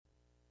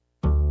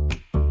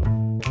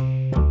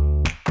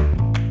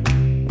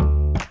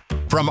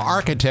From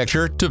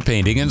architecture to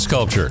painting and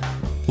sculpture,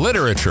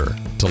 literature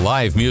to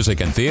live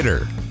music and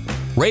theater.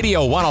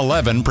 Radio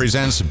 111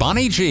 presents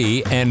Bonnie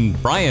G and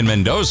Brayan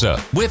Mendoza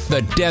with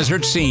The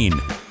Desert Scene,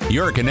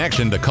 your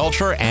connection to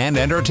culture and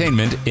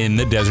entertainment in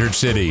the desert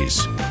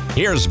cities.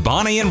 Here's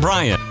Bonnie and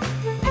Brayan.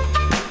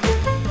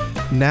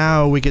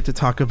 Now we get to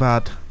talk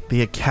about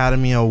the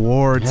Academy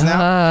Awards.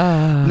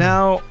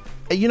 Now,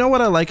 you know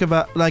what I like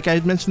about, like I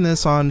mentioned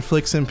this on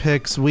Flicks and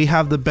Picks, we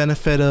have the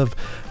benefit of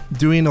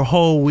doing a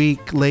whole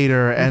week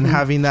later and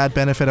having that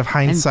benefit of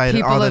hindsight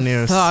and all the news. People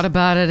have thought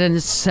about it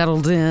and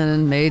settled in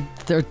and made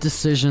their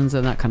decisions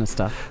and that kind of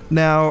stuff.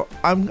 Now,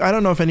 I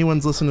don't know if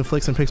anyone's listened to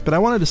Flicks and Picks, but I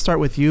wanted to start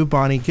with you,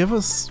 Bonnie. Give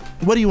us,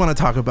 what do you want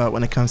to talk about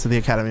when it comes to the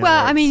Academy Awards?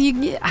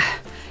 Well,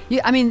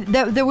 I mean,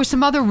 there were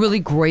some other really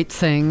great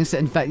things.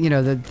 In fact, you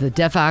know, the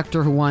deaf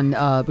actor who won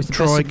was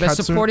the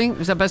best supporting.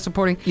 Was that best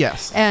supporting?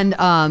 Yes. And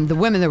the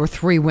women, there were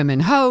 3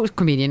 women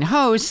comedian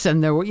hosts,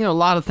 and there were, you know, a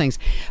lot of things.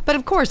 But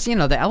of course, you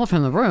know, the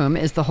elephant in the room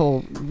is the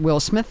whole Will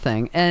Smith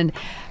thing. And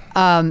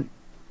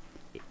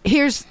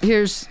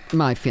here's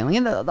my feeling,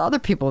 and the other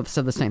people have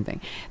said the same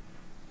thing.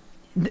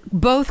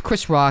 Both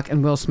Chris Rock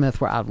and Will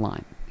Smith were out of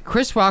line.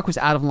 Chris Rock was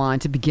out of line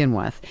to begin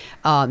with.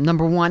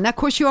 Number one. Now, of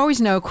course, you always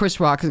know Chris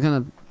Rock is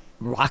going to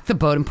rock the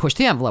boat and push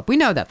the envelope. We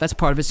know that. That's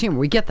part of his humor.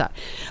 We get that.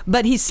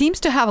 But he seems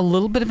to have a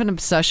little bit of an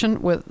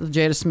obsession with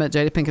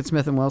Jada Pinkett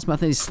Smith and Will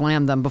Smith, and he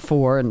slammed them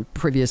before in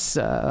previous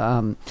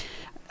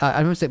I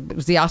don't know if it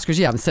was the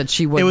Oscars, and said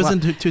she would. It was in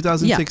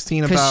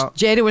 2016 about...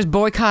 Jada was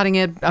boycotting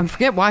it. I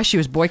forget why she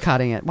was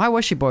boycotting it. Why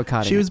was she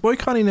boycotting it? She was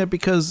boycotting it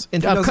because...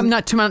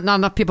 not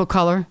enough people of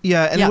color?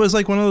 Yeah, and it was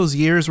like one of those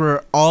years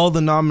where all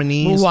the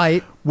nominees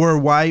were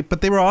white,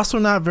 but they were also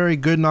not very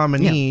good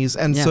nominees.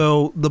 Yeah. And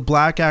so the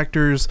black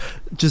actors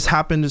just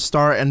happened to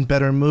star in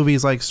better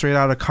movies like Straight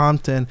Outta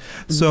Compton.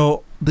 Mm-hmm.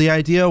 So the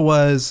idea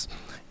was...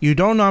 You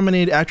don't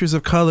nominate actors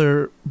of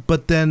color,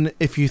 but then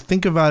if you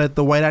think about it,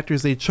 the white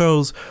actors they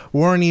chose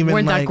weren't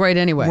that great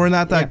anyway. We're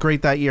not that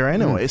great that year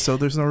anyway, so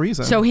there's no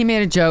reason. So he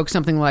made a joke,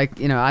 something like,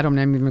 you know, I'm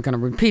even going to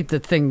repeat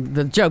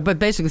the joke, but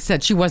basically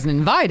said she wasn't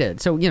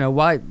invited. So, you know,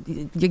 why,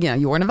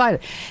 you weren't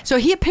invited. So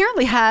he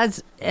apparently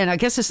has, and I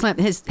guess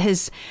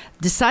his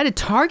decided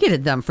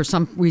targeted them for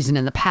some reason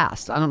in the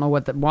past. I don't know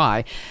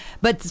why.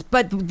 But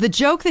the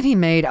joke that he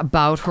made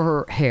about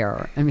her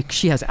hair, I mean,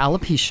 she has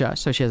alopecia,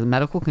 so she has a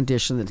medical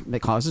condition that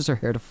causes her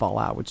hair to fall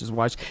out, which is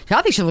why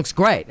I think she looks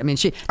great. I mean,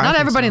 not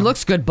everybody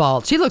looks good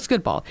bald. She looks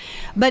good bald.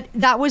 But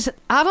that was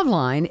out of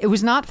line. It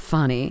was not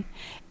funny,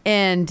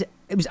 and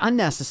it was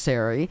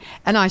unnecessary.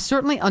 And I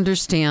certainly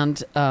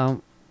understand,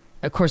 of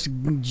course,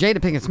 Jada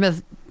Pinkett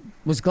Smith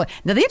was glad.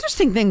 Now, the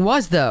interesting thing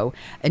was, though,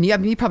 and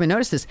you probably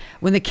noticed this,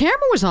 when the camera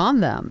was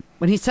on them,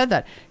 when he said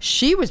that,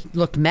 she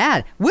looked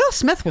mad. Will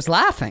Smith was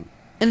laughing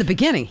in the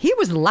beginning. He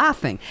was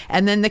laughing.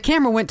 And then the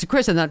camera went to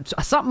Chris, and then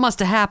something must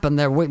have happened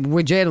there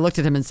where Jada looked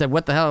at him and said,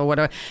 what the hell,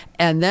 whatever.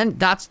 And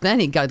then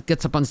he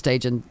gets up on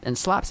stage and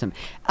slaps him.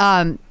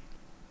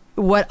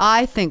 What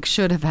I think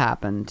should have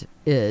happened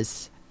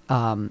is,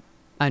 I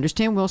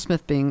understand Will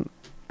Smith being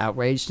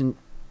outraged and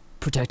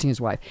protecting his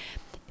wife.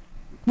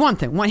 One,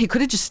 he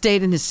could have just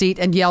stayed in his seat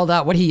and yelled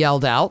out what he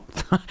yelled out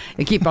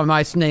and keep my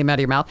wife's name out of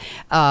your mouth,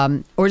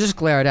 or just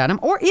glared at him.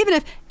 Or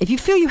even if you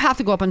feel you have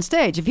to go up on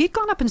stage, if he'd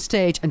gone up on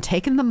stage and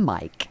taken the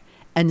mic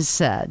and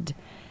said,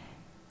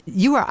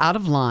 you are out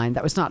of line,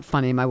 that was not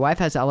funny, my wife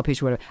has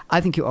alopecia, whatever,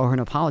 I think you owe her an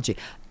apology.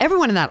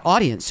 Everyone in that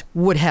audience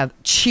would have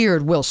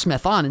cheered Will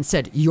Smith on and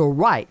said, you're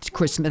right,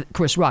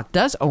 Chris Rock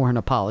does owe her an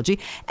apology.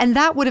 And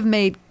that would have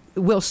made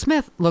Will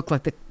Smith look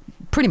like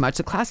pretty much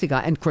the classy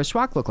guy, and Chris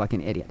Rock looked like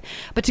an idiot.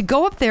 But to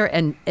go up there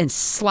and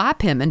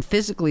slap him and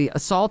physically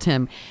assault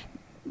him,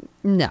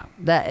 no.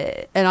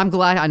 And I'm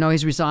glad, I know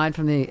he's resigned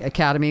from the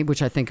Academy,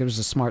 which I think it was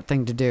a smart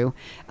thing to do.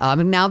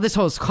 Now this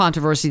whole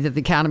controversy that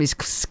the Academy's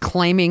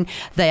claiming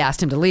they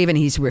asked him to leave and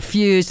he's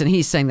refused, and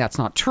he's saying that's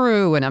not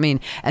true. And I mean,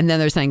 and then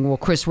they're saying, well,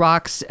 Chris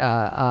Rock's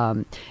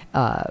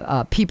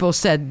people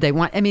said they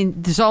want, I mean,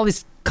 there's all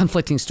these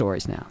conflicting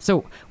stories now.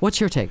 So what's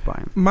your take,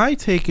 Brian? My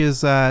take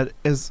is that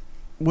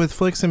with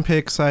Flicks and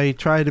Picks, I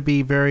try to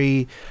be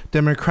very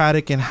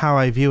democratic in how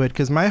I view it,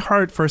 because my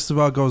heart, first of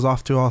all, goes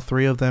off to all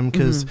 3 of them,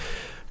 because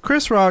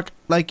Chris Rock,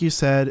 like you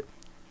said,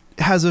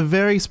 has a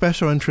very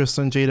special interest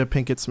in Jada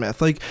Pinkett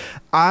Smith. Like,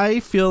 I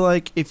feel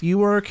like if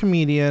you are a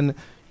comedian,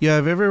 you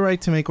have every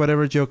right to make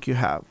whatever joke you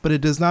have, but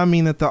it does not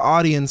mean that the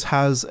audience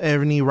has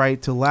any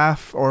right to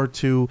laugh or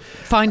to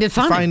find it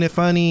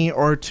funny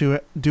or to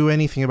do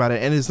anything about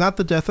it. And it's not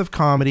the death of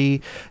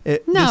comedy.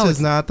 This is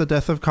not the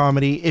death of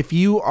comedy. If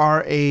you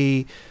are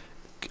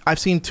I've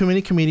seen too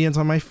many comedians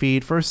on my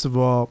feed. First of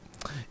all,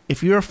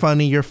 if you're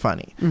funny, you're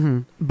funny.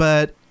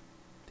 But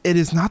it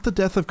is not the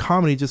death of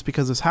comedy just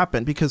because this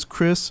happened, because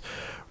Chris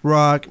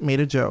Rock made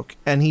a joke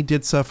and he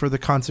did suffer the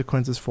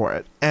consequences for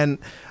it. And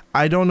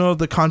I don't know if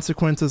the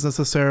consequences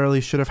necessarily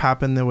should have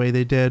happened the way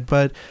they did,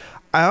 but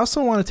I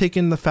also want to take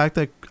in the fact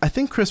that I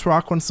think Chris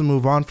Rock wants to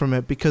move on from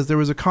it, because there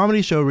was a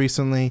comedy show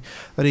recently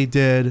that he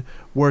did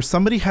where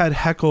somebody had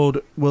heckled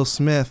Will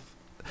Smith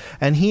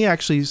and he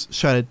actually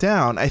shut it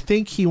down. I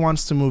think he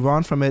wants to move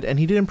on from it, and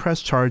he didn't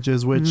press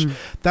charges, which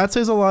that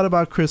says a lot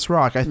about Chris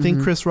Rock. I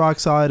think Chris Rock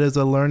saw it as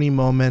a learning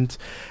moment,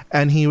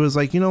 and he was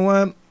like, you know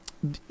what,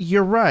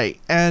 you're right.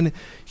 And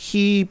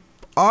he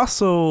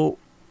also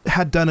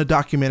had done a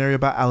documentary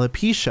about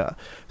alopecia,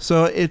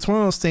 so it's one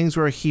of those things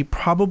where he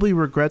probably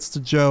regrets the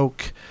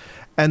joke,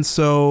 and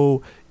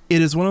so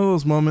it is one of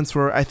those moments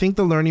where I think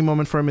the learning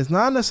moment for him is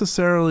not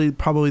necessarily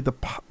probably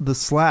the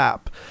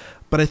slap,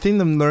 but I think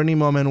the learning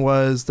moment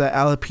was that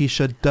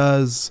alopecia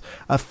does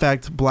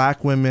affect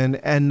black women,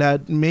 and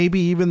that maybe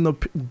even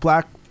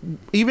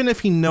if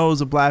he knows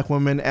a black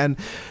woman, and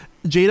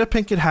Jada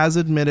Pinkett has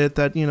admitted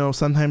that, you know,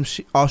 sometimes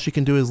all she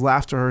can do is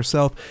laugh to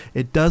herself.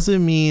 It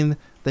doesn't mean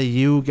that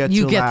you get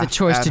the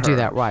choice to do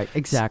that, right?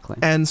 Exactly.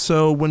 And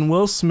so when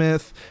Will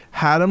Smith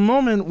had a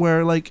moment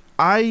where, like,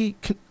 I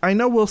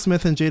know Will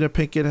Smith and Jada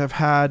Pinkett have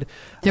had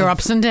their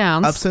ups and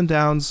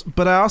downs,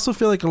 but I also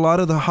feel like a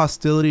lot of the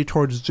hostility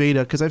towards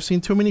Jada, because I've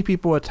seen too many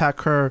people attack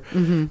her,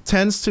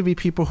 tends to be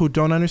people who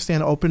don't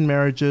understand open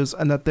marriages,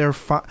 and that they're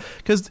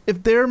because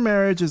if their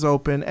marriage is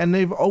open, and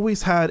they've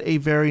always had a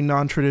very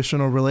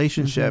non-traditional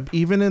relationship,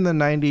 even in the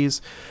 90s,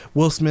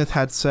 Will Smith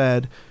had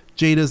said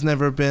Jada's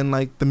never been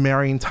like the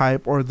marrying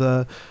type or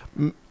the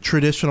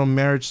traditional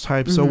marriage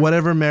type. So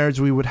whatever marriage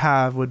we would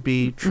have would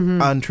be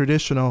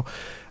untraditional.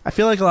 I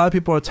feel like a lot of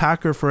people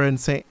attack her for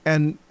it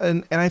and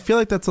I feel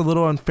like that's a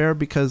little unfair,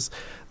 because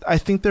I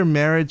think their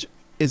marriage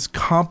is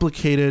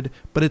complicated,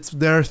 but it's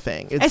their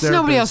thing. It's their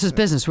nobody business. else's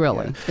business,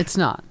 really. Yeah. It's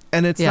not.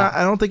 And it's not,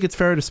 I don't think it's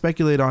fair to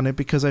speculate on it,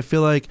 because I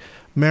feel like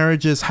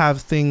marriages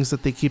have things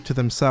that they keep to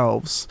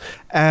themselves.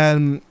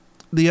 And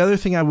the other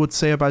thing I would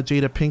say about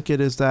Jada Pinkett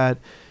is that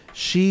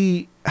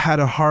she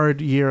had a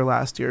hard year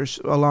last year,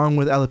 along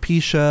with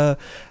alopecia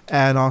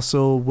and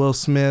also Will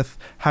Smith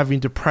having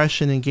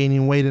depression and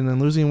gaining weight and then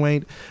losing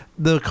weight.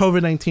 The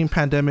COVID-19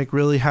 pandemic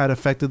really had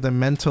affected them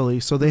mentally.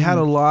 So they had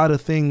a lot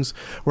of things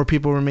where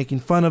people were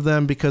making fun of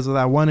them because of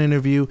that one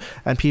interview,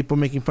 and people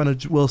making fun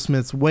of Will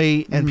Smith's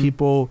weight, and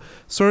people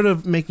sort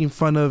of making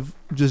fun of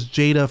just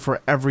Jada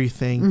for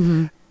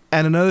everything.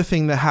 And another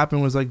thing that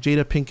happened was, like,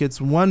 Jada Pinkett's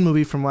one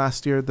movie from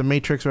last year, The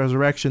Matrix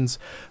Resurrections,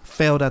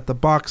 failed at the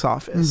box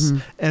office.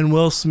 And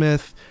Will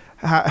Smith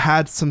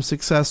had some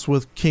success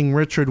with King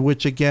Richard,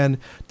 which, again,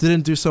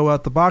 didn't do so well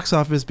at the box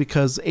office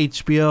because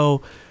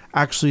HBO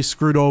actually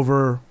screwed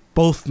over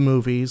both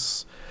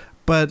movies.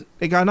 But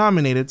it got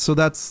nominated, so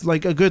that's,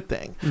 like, a good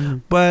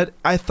thing. But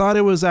I thought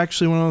it was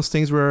actually one of those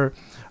things where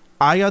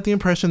I got the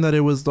impression that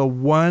it was the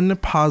one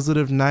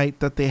positive night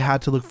that they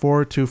had to look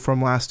forward to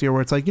from last year,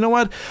 where it's like, you know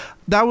what?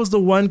 That was the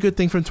one good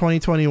thing from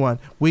 2021.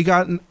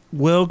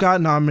 Will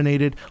got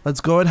nominated. Let's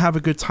go and have a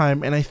good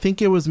time. And I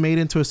think it was made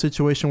into a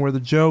situation where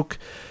the joke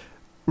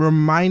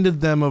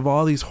reminded them of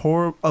all these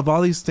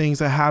things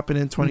that happened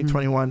in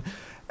 2021.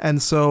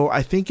 And so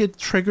I think it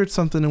triggered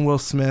something in Will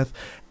Smith.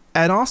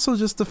 And also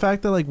just the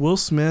fact that, like, Will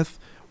Smith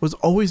was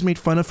always made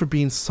fun of for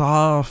being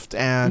soft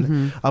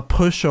and a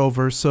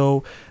pushover.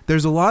 So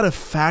there's a lot of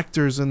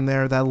factors in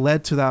there that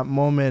led to that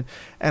moment.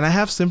 And I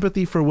have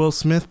sympathy for Will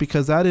Smith,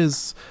 because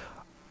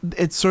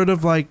it's sort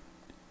of like,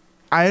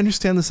 I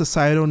understand the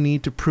societal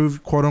need to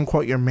prove, quote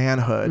unquote, your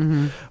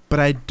manhood,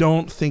 but I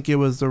don't think it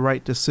was the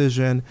right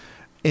decision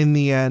in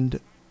the end.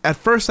 At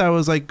first I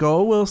was like,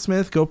 go Will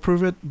Smith, go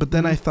prove it. But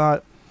then I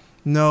thought,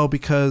 no,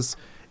 because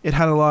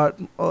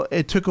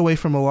it took away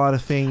from a lot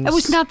of things. It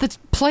was not the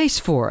place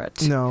for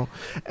it. No.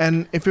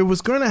 And if it was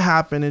going to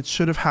happen, it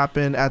should have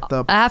happened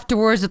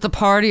afterwards, at the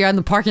party or in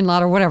the parking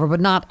lot or whatever, but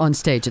not on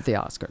stage at the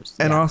Oscars.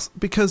 And also,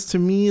 because to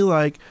me,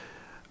 like,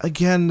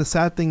 again, the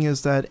sad thing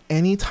is that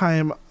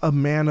anytime a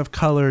man of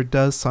color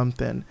does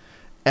something,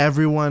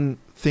 everyone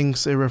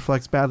thinks it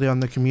reflects badly on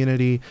the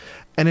community.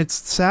 And it's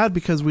sad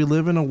because we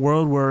live in a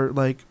world where,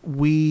 like,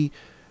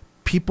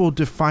 people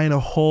define a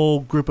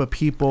whole group of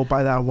people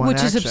by that one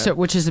action.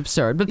 Which is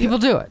absurd, but people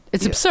do it.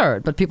 It's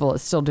absurd, but people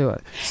still do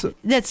it. So,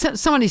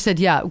 somebody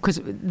said,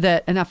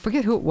 and I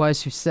forget who it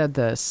was who said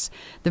this.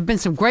 There've been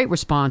some great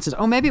responses.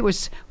 Oh, maybe it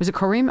was it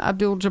Kareem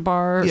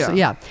Abdul-Jabbar?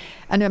 Yeah.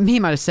 And he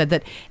might have said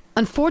that,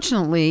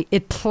 unfortunately,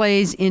 it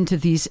plays into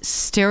these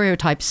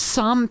stereotypes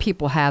some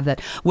people have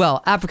that,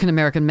 well,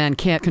 African-American men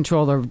can't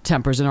control their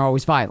tempers and are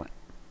always violent,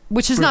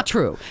 which is not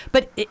true.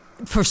 But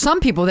for some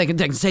people, they can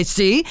say,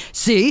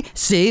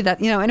 see, that,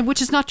 you know, and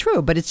which is not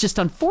true. But it's just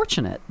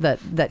unfortunate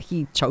that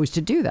he chose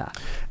to do that.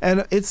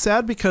 And it's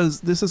sad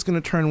because this is going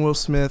to turn Will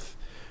Smith,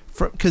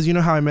 because you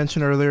know how I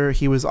mentioned earlier,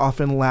 he was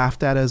often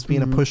laughed at as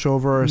being a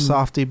pushover or a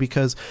softie,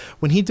 because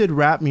when he did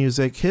rap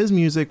music, his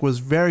music was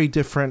very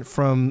different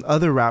from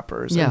other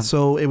rappers. And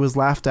so it was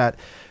laughed at.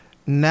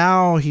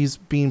 Now he's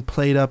being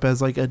played up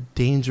as, like, a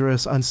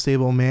dangerous,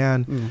 unstable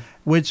man,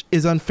 which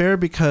is unfair,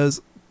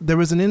 because there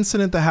was an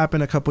incident that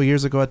happened a couple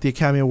years ago at the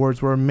Academy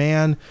Awards where a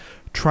man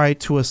tried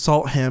to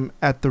assault him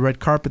at the red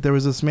carpet. There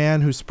was this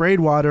man who sprayed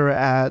water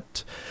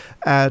at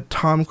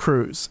Tom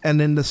Cruise, and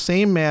then the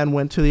same man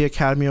went to the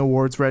Academy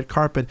Awards red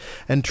carpet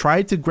and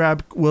tried to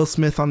grab Will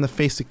Smith on the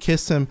face to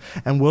kiss him,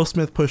 and Will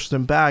Smith pushed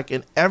him back,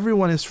 and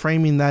everyone is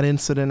framing that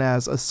incident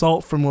as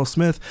assault from Will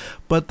Smith,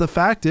 but the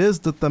fact is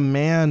that the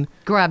man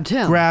grabbed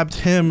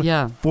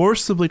him,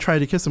 forcibly tried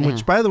to kiss him,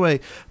 which, by the way,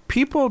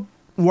 people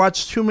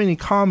watch too many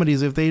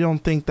comedies if they don't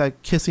think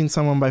that kissing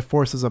someone by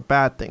force is a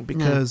bad thing,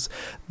 because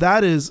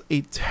that is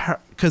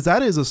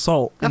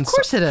assault. Of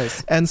course it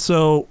is. And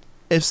so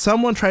if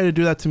someone tried to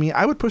do that to me,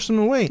 I would push them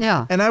away.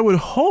 Yeah. And I would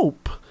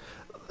hope.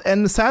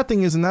 And the sad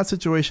thing is, in that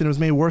situation, it was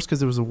made worse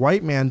because it was a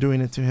white man doing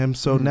it to him.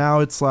 So now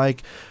it's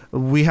like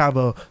we have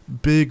a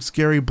big,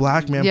 scary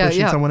black man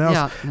pushing someone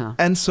else. Yeah.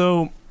 And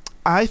so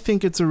I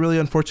think it's a really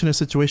unfortunate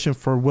situation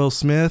for Will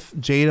Smith,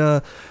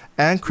 Jada,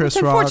 and Chris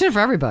Rock. It's unfortunate for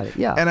everybody,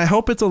 yeah. And I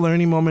hope it's a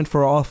learning moment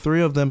for all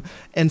three of them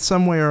in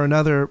some way or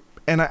another.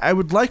 And I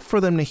would like for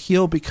them to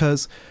heal,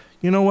 because,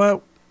 you know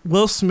what?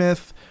 Will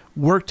Smith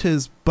worked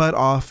his butt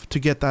off to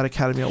get that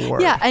Academy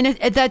Award. Yeah, and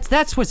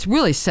that's what's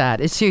really sad.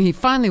 It's here he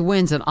finally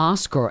wins an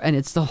Oscar, and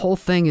it's the whole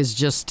thing is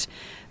just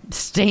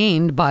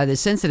stained by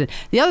this incident.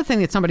 The other thing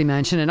that somebody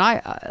mentioned, and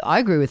I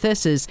agree with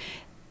this, is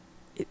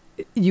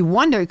you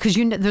wonder, because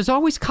there's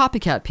always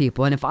copycat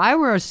people, and if I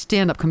were a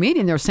stand-up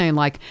comedian, they're saying,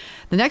 like,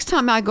 the next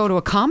time I go to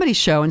a comedy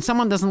show and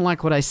someone doesn't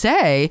like what I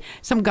say,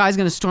 some guy's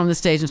going to storm the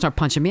stage and start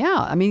punching me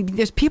out. I mean,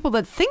 there's people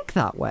that think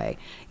that way,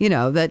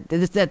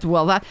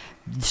 that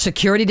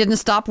security didn't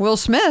stop Will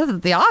Smith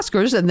at the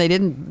Oscars and they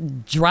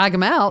didn't drag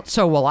him out,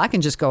 so I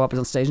can just go up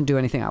on stage and do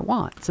anything I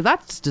want. So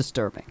that's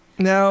disturbing.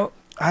 Now,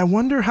 I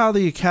wonder how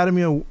the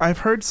Academy... I've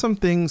heard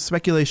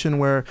speculation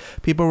where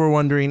people were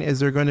wondering, is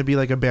there going to be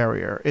like a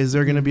barrier? Is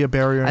there going to be a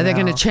barrier Are they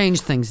going to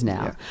change things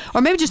now? Yeah.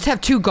 Or maybe just have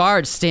two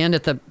guards stand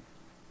at the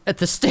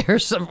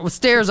stairs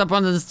up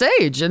onto the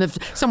stage, and if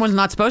someone's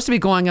not supposed to be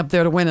going up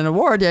there to win an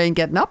award, they ain't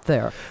getting up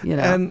there.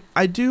 And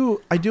I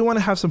do want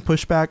to have some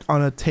pushback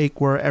on a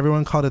take where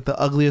everyone called it the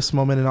ugliest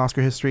moment in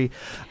Oscar history.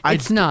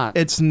 It's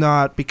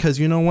not, because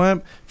you know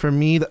what? For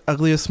me, the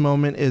ugliest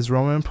moment is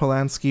Roman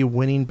Polanski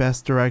winning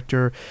Best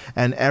Director,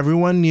 and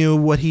everyone knew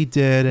what he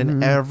did,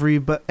 and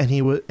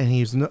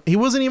he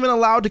wasn't even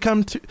allowed to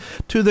come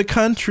to the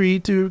country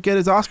to get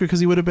his Oscar because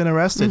he would have been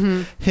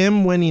arrested.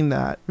 Him winning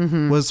that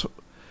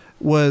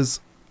was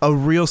a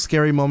real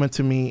scary moment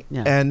to me.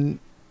 Yeah. And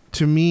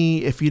to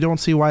me, if you don't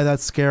see why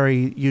that's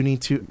scary, you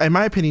need to, in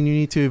my opinion, you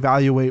need to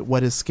evaluate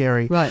what is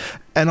scary. Right.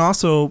 And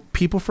also,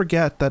 people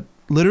forget that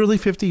literally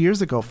 50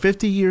 years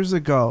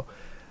ago,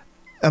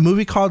 a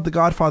movie called The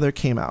Godfather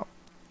came out,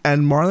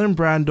 and Marlon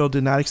Brando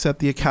did not accept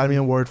the Academy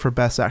Award for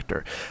Best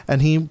Actor.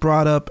 And he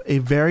brought up a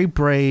very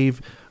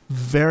brave,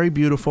 very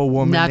beautiful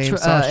woman named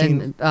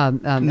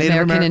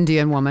Sasheen,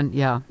 Indian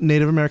woman,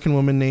 Native American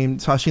woman named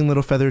Sasheen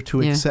Littlefeather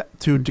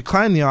to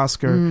decline the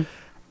Oscar,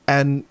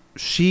 and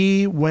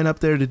she went up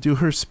there to do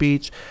her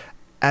speech,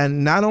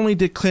 and not only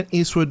did Clint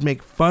Eastwood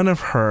make fun of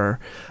her,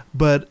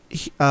 but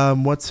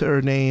what's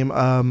her name?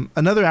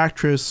 Another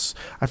actress,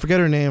 I forget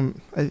her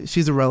name.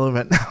 She's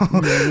irrelevant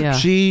now.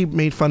 She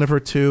made fun of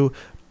her too,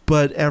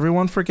 but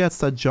everyone forgets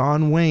that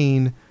John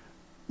Wayne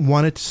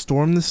wanted to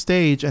storm the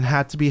stage and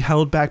had to be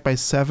held back by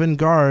 7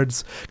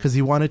 guards because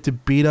he wanted to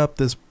beat up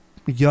this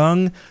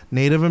young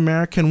Native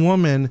American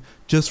woman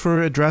just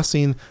for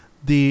addressing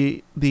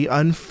the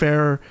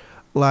unfair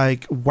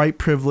white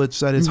privilege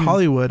that is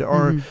Hollywood.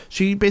 Or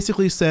she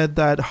basically said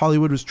that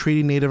Hollywood was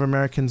treating Native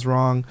Americans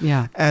wrong,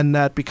 and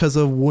that because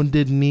of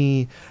Wounded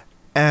Knee,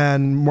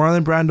 and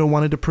Marlon Brando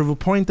wanted to prove a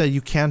point that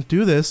you can't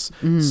do this,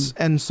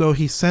 and so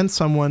he sent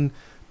someone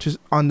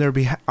on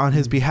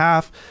his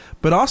behalf.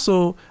 But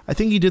also, I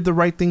think he did the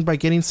right thing by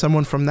getting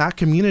someone from that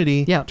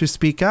community to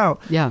speak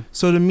out. Yeah.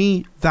 So to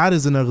me, that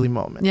is an ugly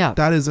moment. Yeah.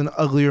 That is an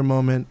uglier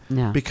moment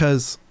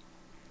because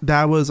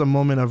that was a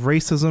moment of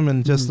racism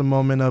and just a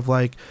moment of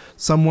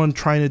someone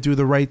trying to do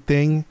the right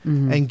thing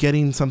and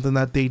getting something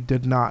that they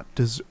did not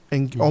deserve,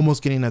 and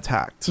almost getting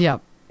attacked. Yeah.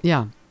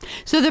 Yeah.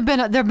 So there've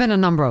been a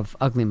number of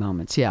ugly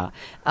moments. Yeah.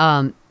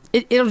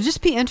 It'll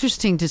just be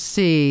interesting to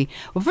see.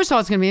 Well, first of all,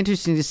 it's going to be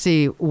interesting to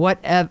see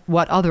what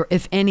other,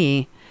 if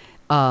any,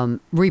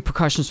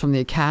 repercussions from the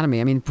Academy.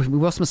 I mean,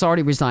 Will Smith's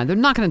already resigned. They're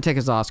not going to take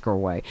his Oscar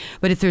away.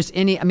 But if there's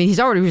any, I mean, he's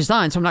already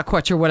resigned, so I'm not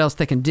quite sure what else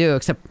they can do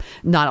except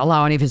not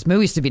allow any of his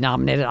movies to be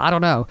nominated. I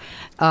don't know.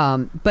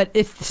 But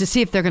to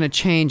see if they're going to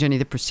change any of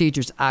the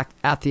procedures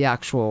at the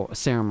actual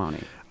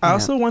ceremony. I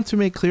also want to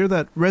make clear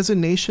that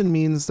resignation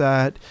means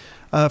that,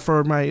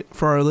 for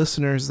our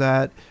listeners,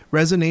 that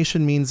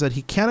resignation means that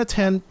he can't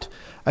attend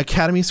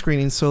Academy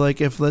screenings. So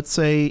if let's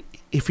say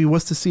if he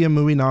was to see a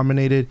movie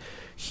nominated,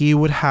 he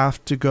would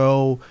have to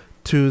go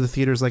to the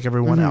theaters like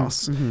everyone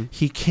else.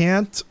 He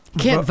can't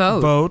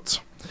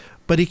vote,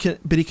 but he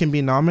can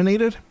be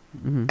nominated,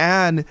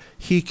 and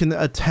he can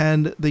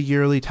attend the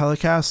yearly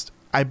telecast,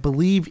 I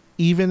believe,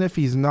 even if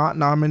he's not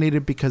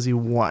nominated because he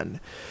won.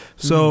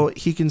 So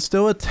he can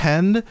still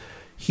attend.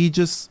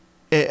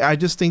 I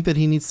just think that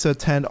he needs to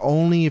attend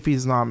only if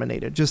he's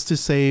nominated, just to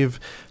save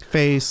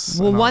face.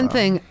 Well, one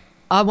thing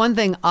I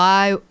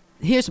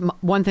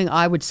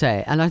would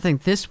say, and I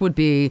think this would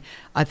be,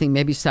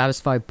 maybe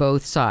satisfy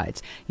both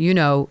sides.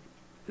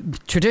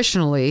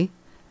 Traditionally,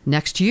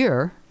 next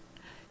year,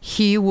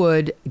 he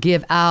would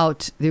give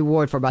out the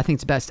award for, I think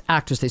it's best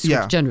actress. They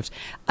switch genders.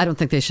 I don't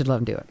think they should let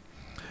him do it.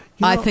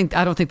 I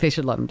don't think they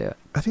should let him do it.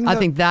 I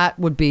think that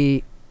would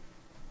be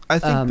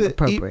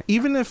appropriate.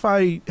 Even if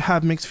I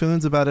have mixed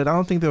feelings about it, I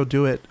don't think they'll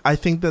do it. I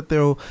think that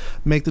they'll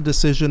make the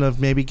decision of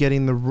maybe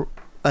getting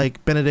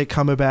like Benedict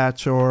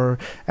Cumberbatch or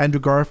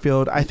Andrew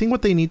Garfield. I think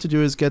what they need to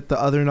do is get the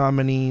other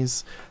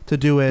nominees to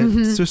do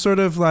it. So sort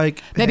of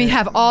like maybe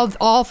have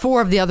all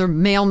 4 of the other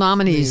male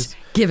nominees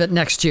give it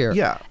next year.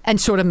 Yeah. And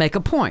sort of make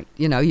a point.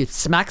 You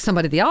smack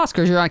somebody at the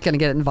Oscars, you're not going to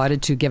get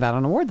invited to give out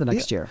an award the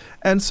next year.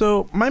 And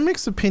so my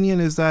mixed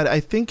opinion is that I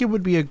think it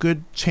would be a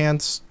good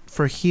chance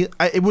for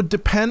it would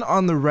depend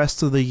on the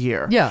rest of the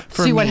year. Yeah,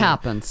 see what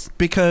happens.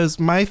 Because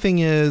my thing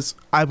is,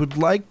 I would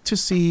like to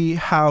see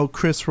how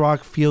Chris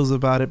Rock feels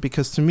about it,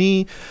 because to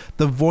me,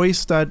 the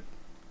voice that,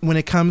 when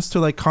it comes to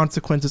like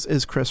consequences,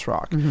 is Chris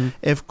Rock.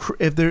 If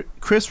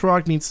Chris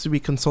Rock needs to be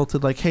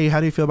consulted, like, hey,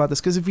 how do you feel about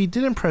this? Because if he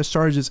didn't press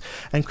charges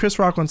and Chris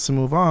Rock wants to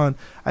move on,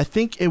 I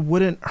think it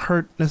wouldn't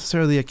hurt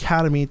necessarily the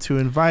Academy to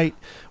invite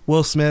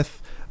Will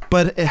Smith,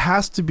 but it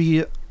has to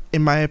be,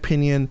 in my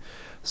opinion,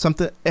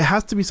 it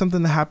has to be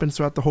something that happens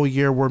throughout the whole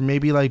year, where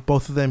maybe like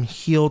both of them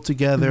heal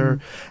together,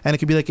 and it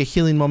could be like a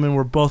healing moment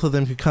where both of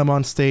them could come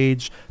on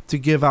stage to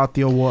give out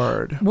the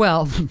award.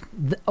 Well,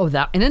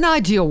 that in an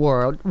ideal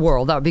world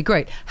that would be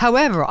great.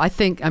 However, I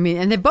think, and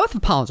they've both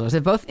apologized.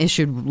 They've both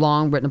issued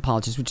long written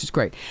apologies, which is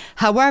great.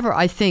 However,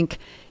 I think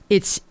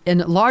it's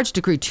in a large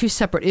degree 2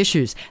 separate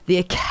issues. The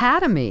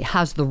Academy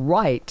has the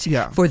right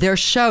for their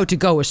show to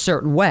go a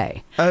certain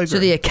way. So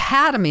the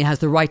Academy has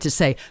the right to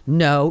say,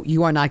 no,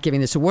 you are not giving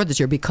this award this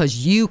year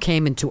because you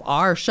came into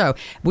our show,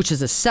 which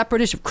is a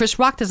separate issue. Chris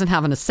Rock doesn't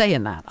have a say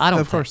in that. I don't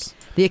think. Of course.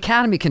 The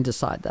Academy can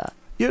decide that.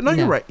 You're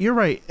right. You're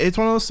right. It's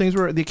one of those things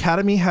where the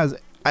Academy has,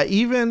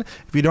 even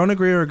if you don't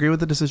agree or agree with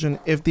the decision,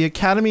 if the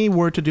Academy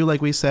were to do,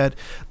 like we said,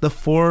 the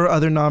 4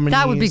 other nominees,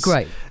 that would be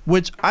great.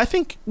 Which I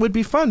think would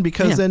be fun,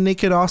 because then they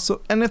could also,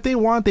 and if they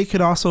want, they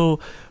could also,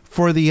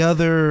 for the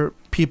other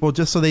people,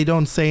 just so they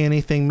don't say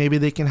anything, maybe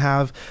they can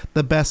have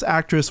the best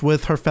actress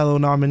with her fellow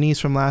nominees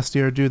from last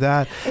year do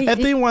that. If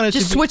they wanted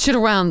just to switch it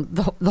around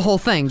the whole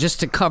thing just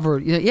to cover,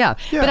 But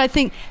I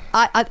think,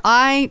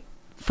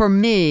 for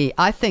me,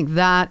 I think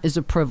that is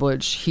a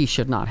privilege he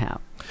should not have.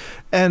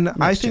 And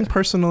I think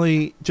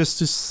personally, just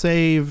to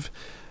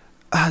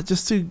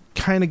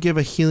kind of give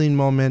a healing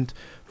moment,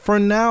 for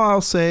now,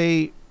 I'll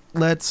say,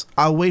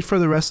 I'll wait for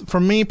the rest. For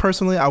me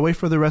personally, I'll wait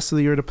for the rest of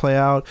the year to play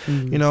out,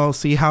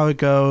 see how it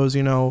goes,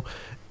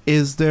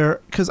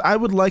 because I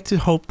would like to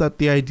hope that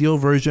the ideal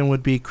version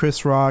would be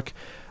Chris Rock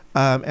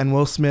and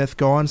Will Smith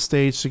go on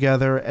stage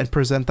together and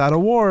present that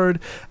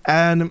award.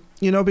 And,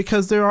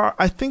 because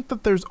I think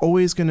that there's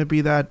always going to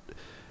be that,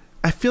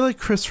 I feel like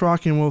Chris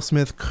Rock and Will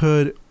Smith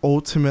could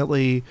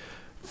ultimately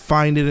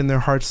find it in their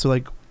hearts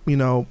to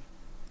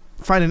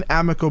find an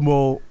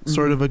amicable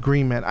sort of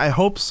agreement. I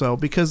hope so,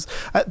 because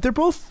they're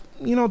both,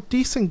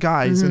 decent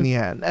guys in the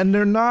end, and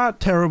they're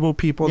not terrible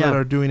people that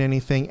are doing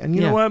anything. And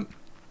you know what?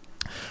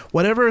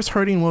 Whatever is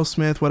hurting Will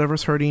Smith, whatever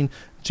is hurting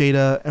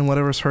Jada, and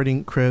whatever is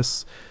hurting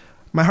Chris,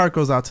 my heart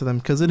goes out to them,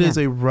 because it is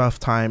a rough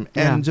time.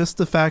 And just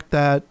the fact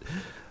that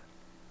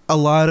a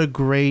lot of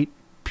great,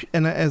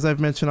 and as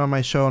I've mentioned on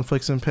my show on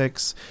Flicks and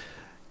Picks,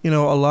 a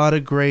lot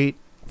of great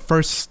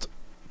first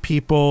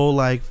people,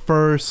 like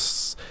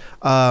first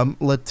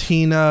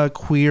Latina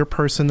queer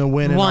person to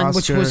win an Oscar.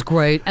 Which was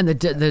great. And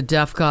the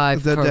deaf guy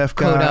for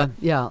Coda.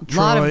 Yeah, a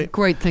lot of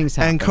great things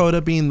happened. And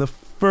Coda being the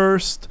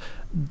first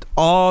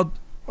all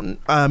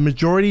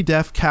majority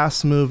deaf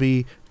cast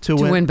movie to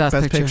win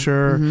Best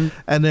Picture.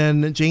 And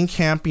then Jane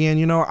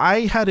Campion,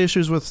 I had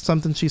issues with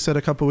something she said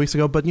a couple weeks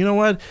ago, but you know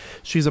what?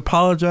 She's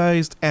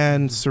apologized,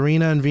 and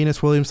Serena and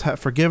Venus Williams have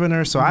forgiven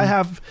her, so I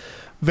have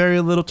very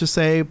little to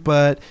say,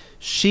 but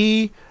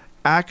she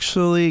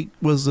actually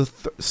was the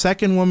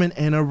second woman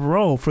in a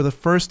row, for the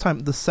first time,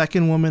 the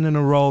second woman in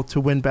a row to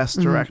win Best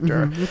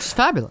Director. Which is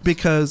fabulous.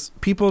 Because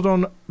people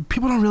don't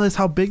realize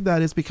how big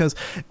that is, because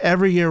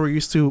every year we're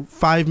used to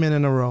 5 men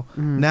in a row.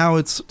 Now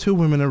it's 2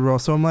 women in a row.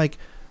 So I'm like,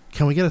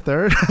 can we get a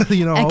third?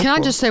 And can I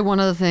just say one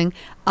other thing?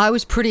 I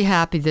was pretty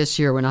happy this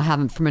year, when I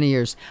haven't for many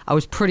years. I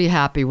was pretty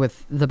happy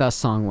with the Best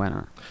Song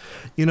winner.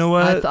 You know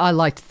what? I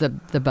liked the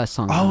Best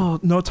Song winner. Oh,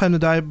 No Time to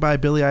Die by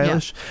Billie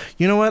Eilish.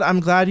 You know what?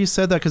 I'm glad you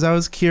said that, because I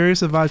was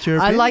curious about your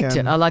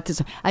opinion. I liked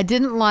it. I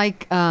didn't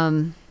like,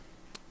 I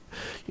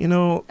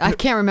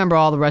can't remember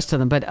all the rest of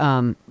them, but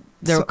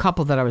there were a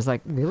couple that I was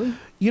like, really?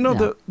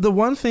 The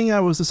one thing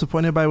I was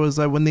disappointed by was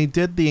that when they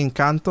did the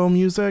Encanto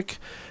music,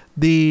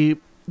 the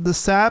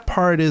sad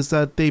part is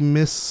that they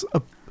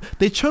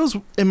chose,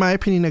 in my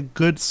opinion, a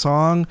good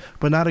song,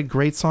 but not a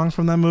great song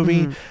from that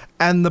movie.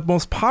 And the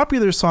most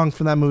popular song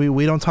from that movie,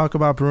 We Don't Talk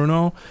About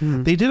Bruno,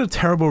 they did a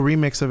terrible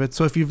remix of it.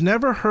 So if you've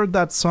never heard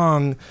that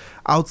song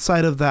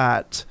outside of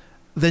that,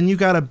 then you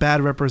got a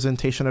bad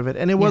representation of it,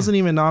 and it wasn't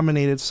even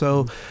nominated.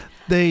 So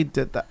they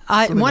did that.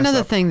 One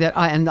other thing that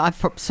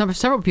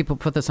several people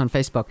put this on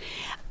Facebook.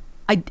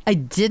 I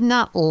did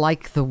not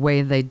like the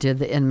way they did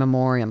the in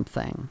memoriam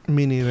thing.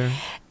 Me neither.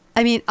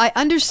 I mean, I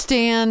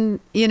understand,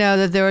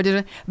 that they were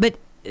doing, but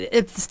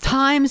it's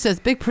times as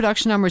big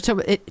production numbers.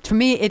 So for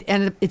me,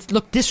 it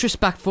looked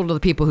disrespectful to the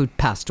people who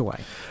passed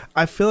away.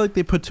 I feel like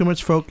they put too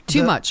much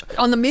too much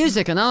on the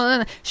music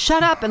and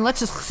shut up and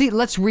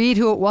let's read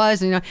who it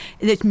was. And,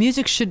 the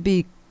music should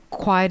be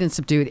quiet and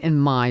subdued, in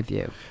my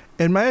view.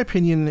 In my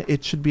opinion,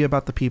 it should be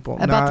about the people,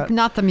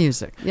 not the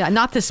music. Yeah,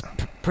 not this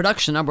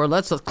production number.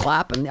 Let's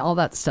clap and all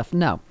that stuff.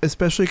 No.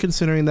 Especially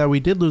considering that we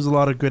did lose a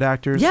lot of good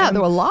actors. Yeah,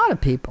 there were a lot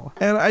of people.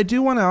 And I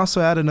do want to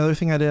also add another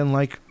thing I didn't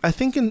like. I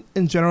think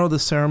in general, the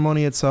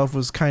ceremony itself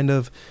was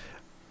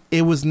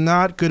it was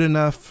not good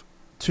enough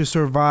to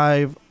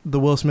survive the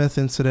Will Smith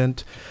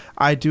incident.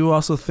 I do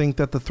also think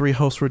that the three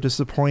hosts were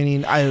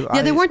disappointing.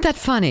 They weren't that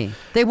funny.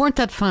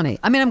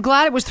 I mean, I'm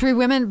glad it was three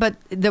women, but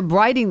the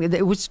writing,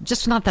 it was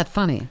just not that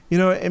funny.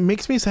 It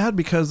makes me sad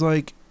because,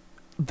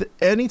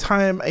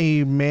 anytime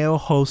a male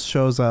host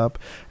shows up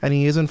and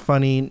he isn't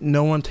funny,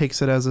 no one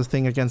takes it as a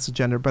thing against the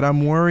gender. But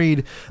I'm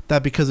worried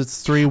that because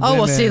it's three women... Oh,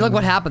 well, see, look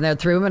what happened. There are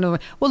three women.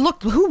 Well,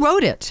 look, who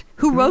wrote it?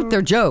 Who wrote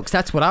their jokes?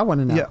 That's what I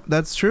want to know. Yeah,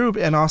 that's true.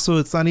 And also,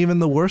 it's not even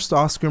the worst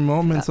Oscar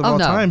moments of all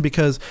time,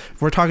 because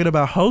if we're talking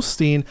about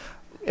hosting,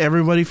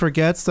 everybody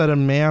forgets that a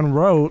man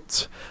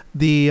wrote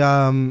the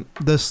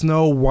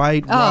Snow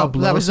White Rob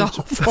Lowe. That was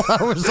awful.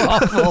 That was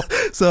awful.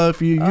 So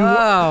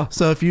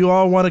if you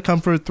all want to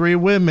come for three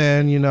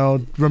women,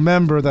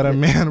 remember that a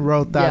man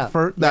wrote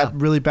that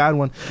really bad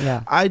one.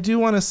 Yeah. I do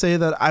want to say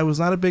that I was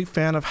not a big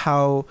fan of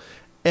how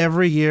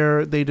every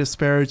year they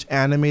disparage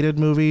animated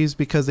movies,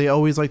 because they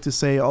always like to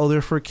say, oh,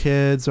 they're for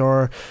kids,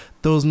 or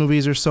those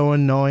movies are so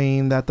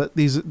annoying that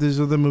these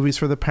are the movies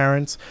for the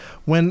parents,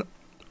 when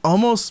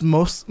almost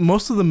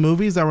most of the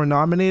movies that were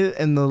nominated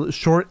in the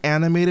short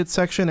animated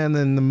section and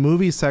then the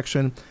movie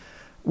section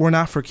were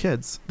not for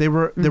kids. There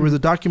was a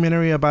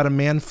documentary about a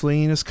man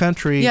fleeing his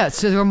country. Yeah,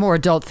 so there were more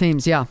adult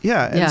themes, yeah.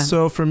 Yeah, and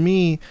so for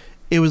me,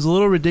 it was a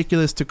little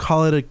ridiculous to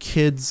call it a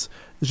kids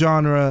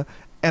genre.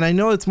 And I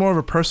know it's more of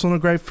a personal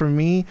gripe for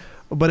me,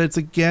 but it's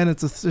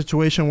a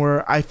situation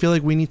where I feel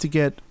like we need to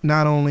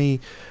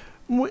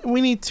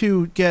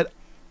get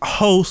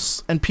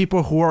hosts and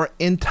people who are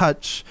in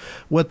touch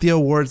with the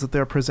awards that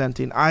they're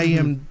presenting. I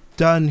am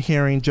done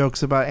hearing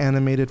jokes about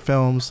animated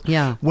films.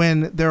 Yeah.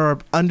 When there are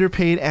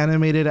underpaid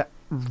animated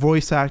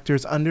voice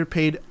actors,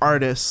 underpaid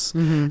artists,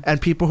 and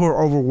people who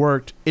are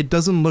overworked, it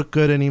doesn't look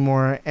good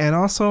anymore. And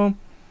also,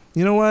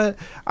 you know what?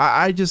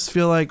 I just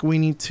feel like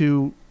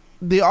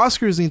the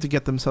Oscars need to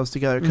get themselves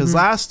together, because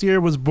last year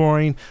was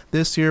boring.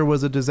 This year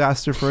was a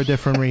disaster for a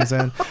different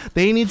reason.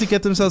 They need to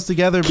get themselves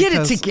together. Get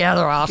it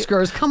together,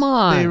 Oscars. Come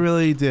on. They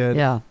really did.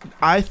 Yeah.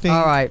 I think.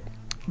 All right.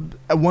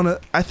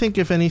 I think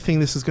if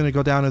anything, this is going to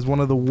go down as one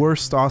of the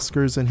worst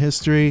Oscars in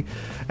history,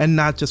 and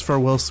not just for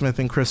Will Smith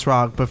and Chris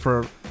Rock, but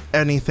for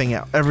everything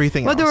else.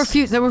 Well, there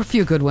were a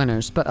few good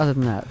winners, but other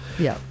than that,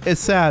 yeah.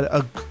 It's sad.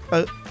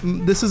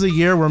 This is a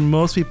year where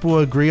most people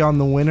agree on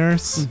the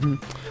winners,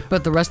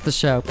 but the rest of the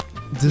show,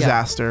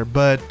 disaster. Yeah.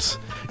 But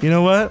you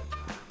know what?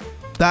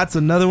 That's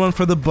another one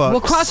for the books.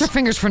 We'll cross our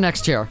fingers for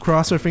next year.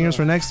 Cross our fingers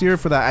for next year,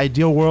 for that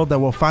ideal world that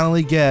we'll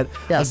finally get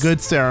a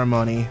good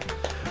ceremony.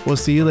 We'll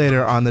see you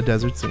later on The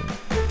Desert Scene.